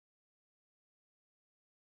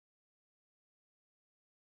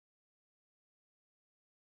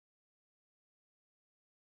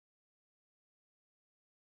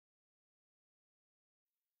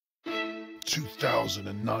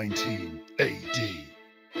2019 AD.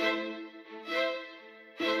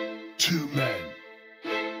 2 men,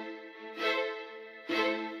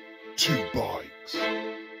 2 bikes,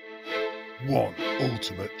 1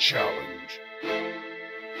 ultimate challenge.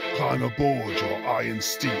 Climb aboard your iron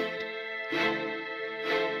steed.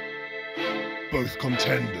 Both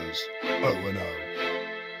contenders 0-0,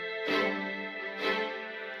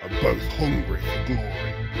 and both hungry for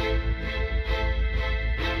glory.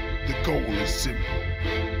 The goal is simple: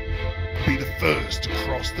 be the first to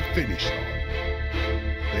cross the finish line.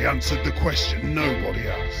 They answered the question nobody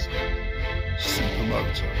asked: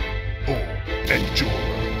 Supermoto or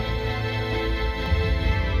Enduro.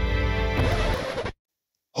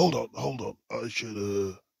 Hold on. I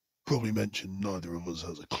should probably mention neither of us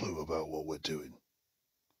has a clue about what we're doing.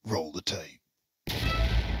 Roll the tape.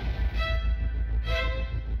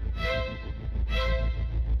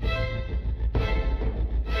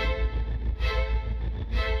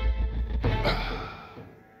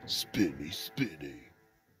 Spinny.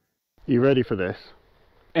 You ready for this?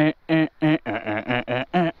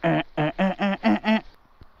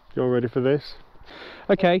 You're ready for this?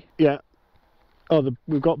 Okay. Yeah. Oh,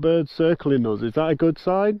 we've got birds circling us. Is that a good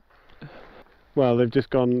sign? Well, they've just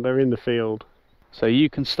gone, they're in the field. So you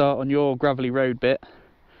can start on your gravelly road bit.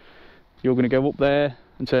 You're going to go up there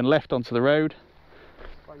and turn left onto the road.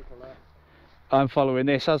 I'm following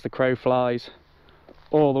this as the crow flies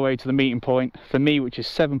all the way to the meeting point for me, which is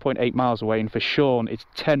 7.8 miles away, and for Sean it's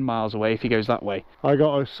 10 miles away if he goes that way. I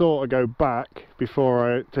got to sort of go back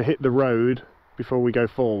to hit the road before we go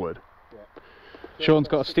forward. Yeah. Sean's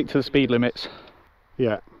got to stick to the speed limits.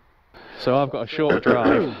 Yeah. So I've got a shorter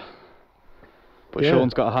drive, but yeah.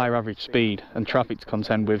 Sean's got a higher average speed and traffic to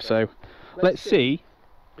contend with, so let's see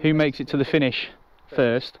who makes it to the finish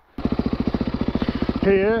first.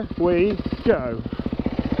 Here we go.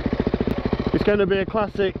 It's going to be a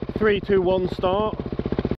classic 3-2-1 start.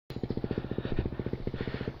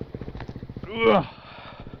 Ugh.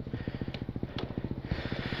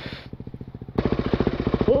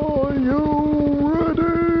 Are you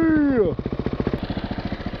ready?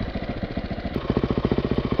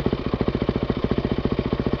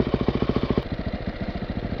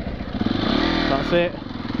 That's it.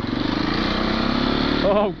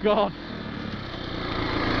 Oh God.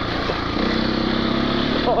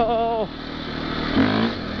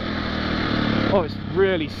 Oh, it's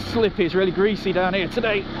really slippy, it's really greasy down here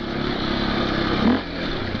today.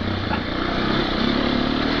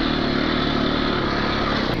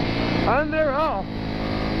 And they're off.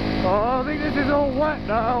 Oh, I think this is all wet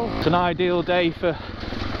now. It's an ideal day for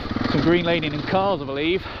some green laning and cars, I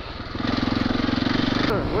believe.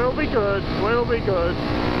 We'll be good, we'll be good.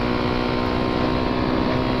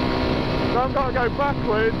 So I've got to go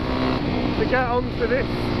backwards to get onto this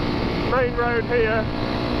main road here,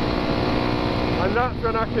 and that's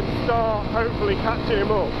when I can start hopefully catching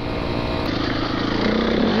him up.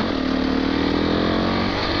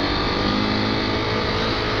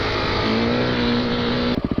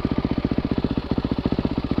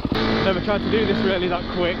 Never tried to do this really that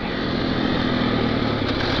quick.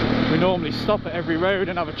 We normally stop at every road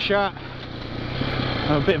and have a chat,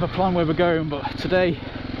 have a bit of a plan where we're going, but today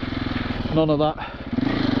none of that.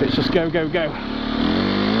 It's just go.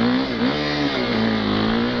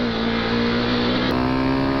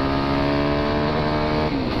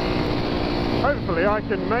 Hopefully I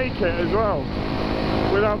can make it as well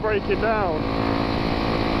without breaking down.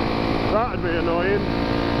 That'd be annoying.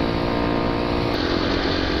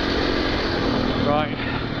 Right,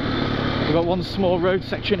 we've got one small road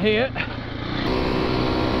section here.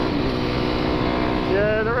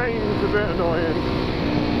 Yeah, the rain's a bit annoying.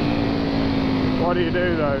 What do you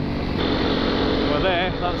do though? We're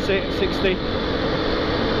there, that's it, 60.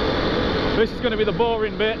 This is going to be the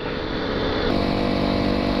boring bit.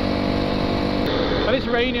 And it's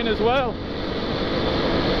raining as well.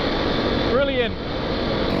 Brilliant.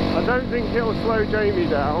 I don't think it'll slow Jamie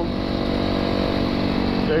down,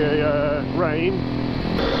 the rain.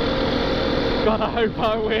 God, I hope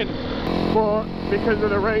I win. But because of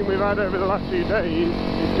the rain we've had over the last few days,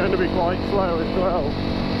 it's going to be quite slow as well.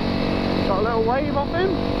 Got a little wave off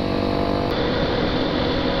him.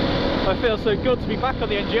 I feel so good to be back on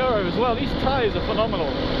the Enduro as well. These tyres are phenomenal.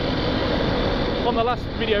 On the last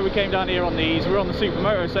video we came down here on these, we're on the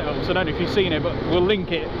Supermoto setup, so I don't know if you've seen it, but we'll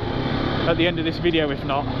link it at the end of this video if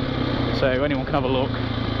not, so anyone can have a look.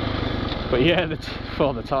 But yeah, the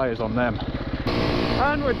tyres on them.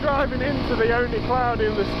 And we're driving into the only cloud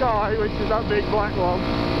in the sky, which is that big black one.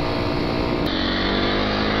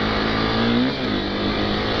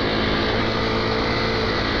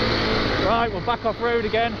 Right, we're back off road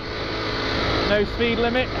again. no speed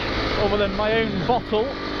limit other than my own bottle.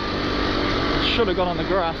 Should have gone on the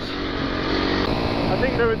grass. I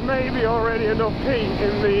think there was maybe already enough heat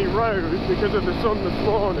in the road because of the sun this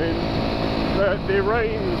morning that the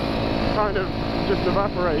rain's kind of just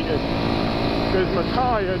evaporated, because my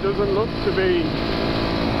tyre doesn't look to be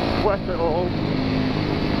wet at all,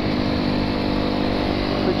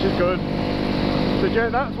 which is good. So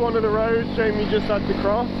that's one of the roads Jamie just had to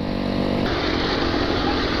cross.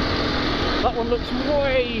 That one looks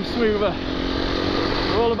way smoother.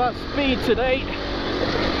 We're all about speed today.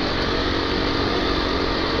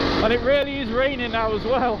 And it really is raining now as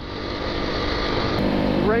well.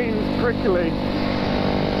 Rain's prickly.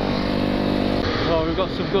 Well, we've got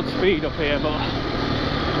some good speed up here, but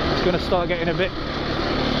it's going to start getting a bit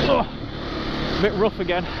rough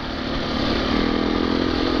again.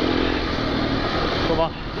 Come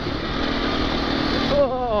on.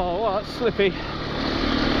 Oh, well, that's slippy.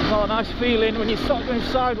 Not a nice feeling when you start going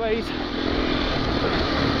sideways.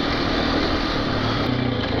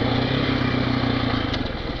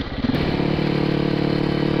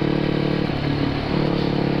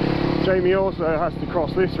 Jamie also has to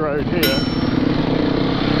cross this road here.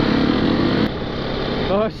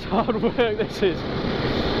 Oh, it's hard work, this is.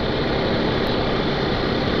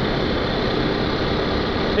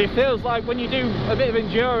 It feels like when you do a bit of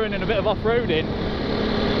enduring and a bit of off-roading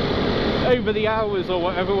over the hours or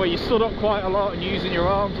whatever, where you stood up quite a lot and using your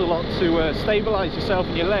arms a lot to stabilise yourself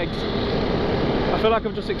and your legs, I feel like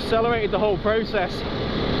I've just accelerated the whole process.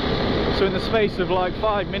 So in the space of like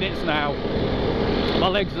 5 minutes now, my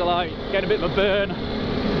legs are like getting a bit of a burn.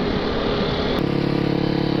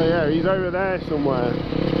 So yeah, he's over there somewhere.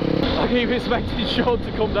 I keep expecting Sean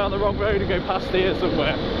to come down the wrong road and go past here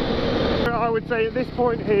somewhere. I would say at this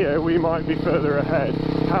point here we might be further ahead.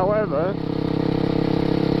 However,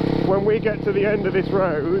 when we get to the end of this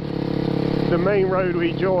road, the main road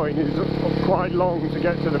we join is quite long to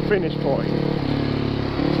get to the finish point.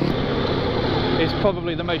 It's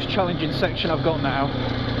probably the most challenging section I've got now.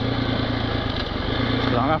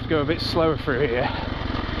 I'm going to have to go a bit slower through here.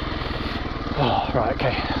 Oh, right,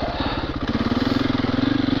 okay.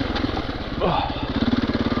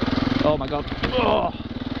 Oh my god. Oh,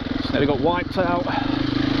 just nearly got wiped out.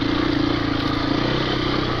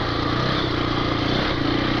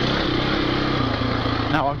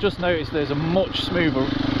 Now I've just noticed there's a much smoother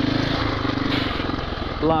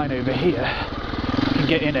line over here. I can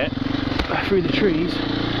get in it through the trees.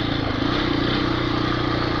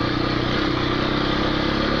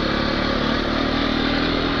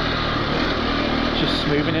 Just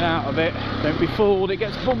smoothing it out a bit. Don't be fooled, it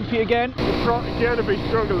gets bumpy again. He's going to be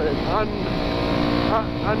struggling, and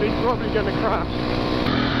he's probably going to crash.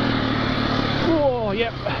 Oh,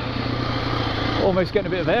 yep. Almost getting a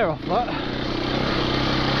bit of air off that.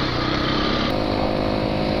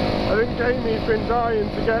 I think Jamie's been dying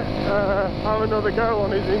to have another go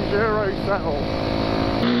on his Enduro settle.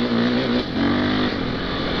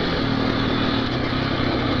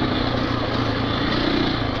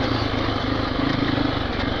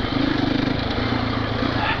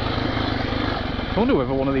 I wonder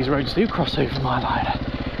whether one of these roads do cross over my line.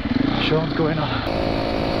 Sean's going on.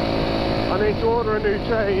 I need to order a new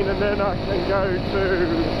chain and then I can go to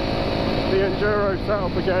the Enduro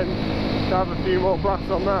setup again to have a few more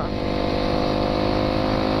blasts on that.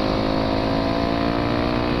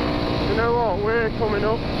 You know what, we're coming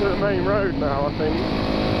up to the main road now, I think.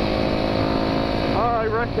 I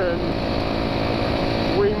reckon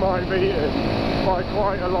we might beat it by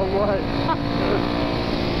quite a long way.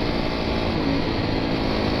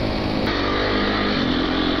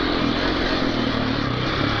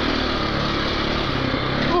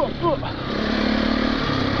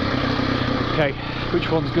 Okay, which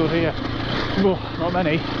one's good here? Oh, not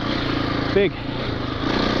many. Big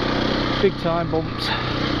time bumps.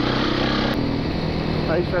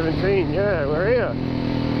 A17, yeah, we're here.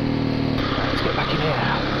 Let's get back in here.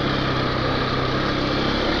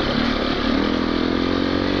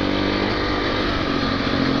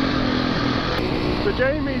 So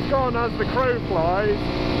Jamie's gone as the crow flies,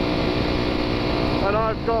 and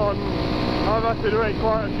I've had to make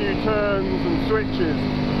quite a few turns and switches.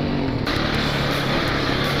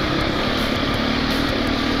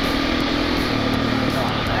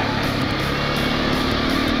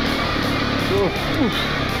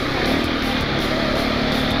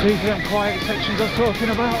 These are them quiet sections I was talking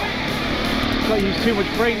about. Got to use too much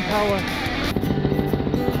brain power.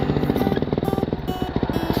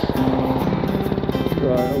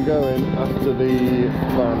 Right, I'm going after the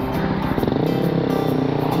van.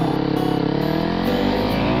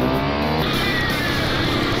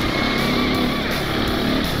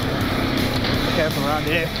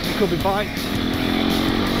 here. It could be bikes.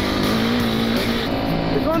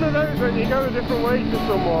 It's one of those when you go a different way to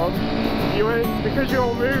someone, because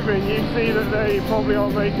you're moving, you see that they probably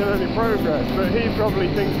aren't making any progress, but he probably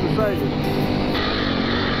thinks the same.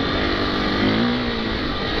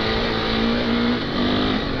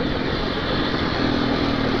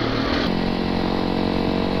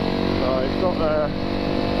 Not there.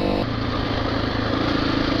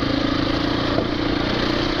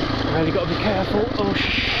 Really got to be careful. Oh,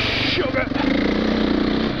 sugar!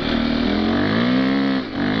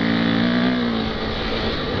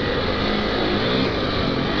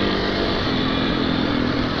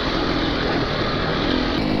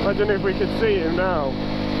 Imagine if we could see him now.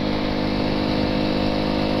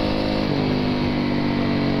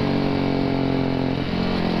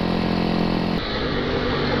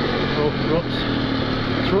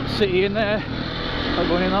 Truck City in there. Not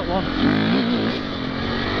going in that one.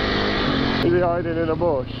 Is he hiding in a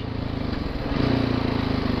bush?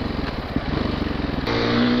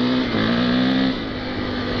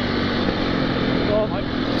 Oh my,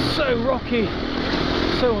 so rocky,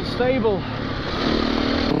 so unstable.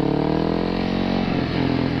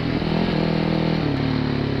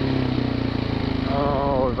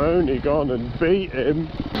 Oh, I've only gone and beat him.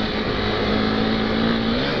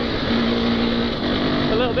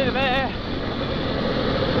 A little bit of air.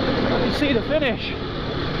 I can see the finish.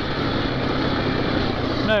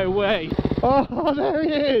 No way. Oh, there he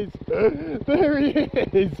is. There he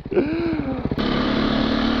is.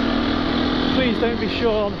 Please don't be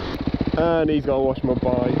Sean. And he's got to wash my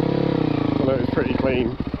bike. Although it's pretty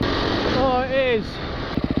clean. Oh, it is.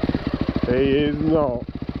 He is not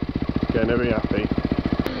gonna be happy.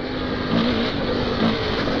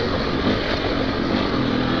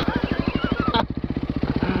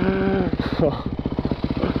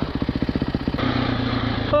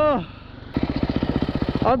 Oh,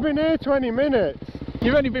 I've been here 20 minutes.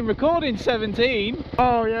 you've only been recording 17.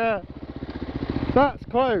 Oh yeah, that's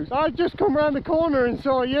close. I just come round the corner and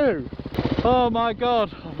saw you. Oh my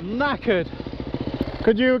god, I'm knackered.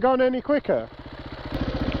 Could you have gone any quicker?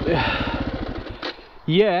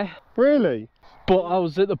 Yeah, Really? but I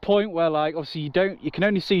was at the point where, like, obviously you can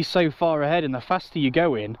only see so far ahead, and the faster you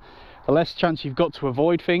go in, the less chance you've got to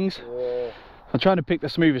avoid things. Yeah. I'm trying to pick the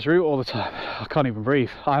smoothest route all the time. I can't even breathe.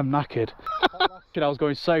 I'm knackered. I was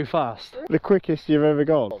going so fast. The quickest you've ever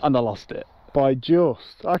gone? And I lost it. By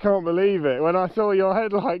just. I can't believe it. When I saw your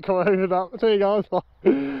headlight come over that thing, I was like,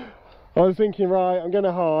 I was thinking, right, I'm going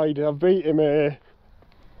to hide. I've beat him here.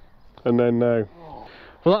 And then no.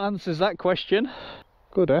 Well, that answers that question.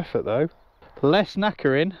 Good effort though. Less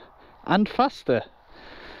knackering and faster.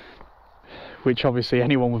 Which obviously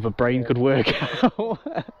anyone with a brain could work out.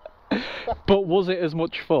 But was it as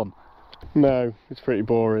much fun? No, it's pretty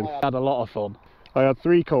boring. I had a lot of fun. I had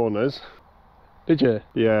 3 corners. Did you?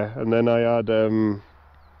 Yeah, and then I had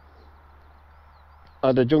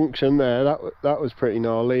a junction there. That was pretty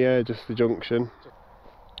gnarly. Yeah, just the junction.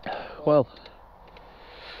 Well,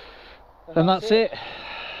 and that's it.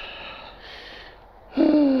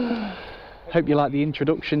 Hope you like the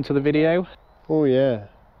introduction to the video. Oh yeah.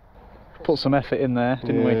 Put some effort in there,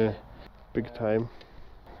 didn't we? Big time.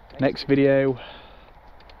 Next video.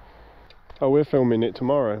 Oh, we're filming it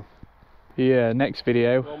tomorrow. Yeah, next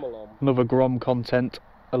video. Another Grom content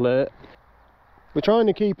alert. We're trying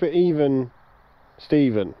to keep it even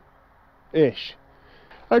Steven-ish.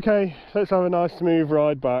 Okay, let's have a nice smooth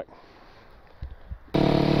ride back.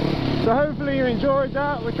 So hopefully you enjoyed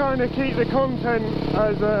that. We're trying to keep the content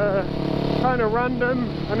as kind of random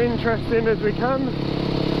and interesting as we can.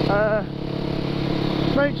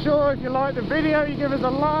 Make sure if you like the video you give us a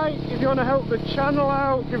like. If you want to help the channel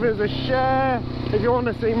out, give us a share. If you want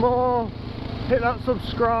to see more, hit that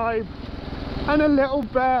subscribe and a little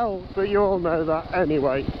bell, but you all know that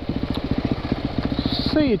anyway.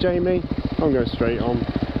 See you, Jamie. I'm going straight on.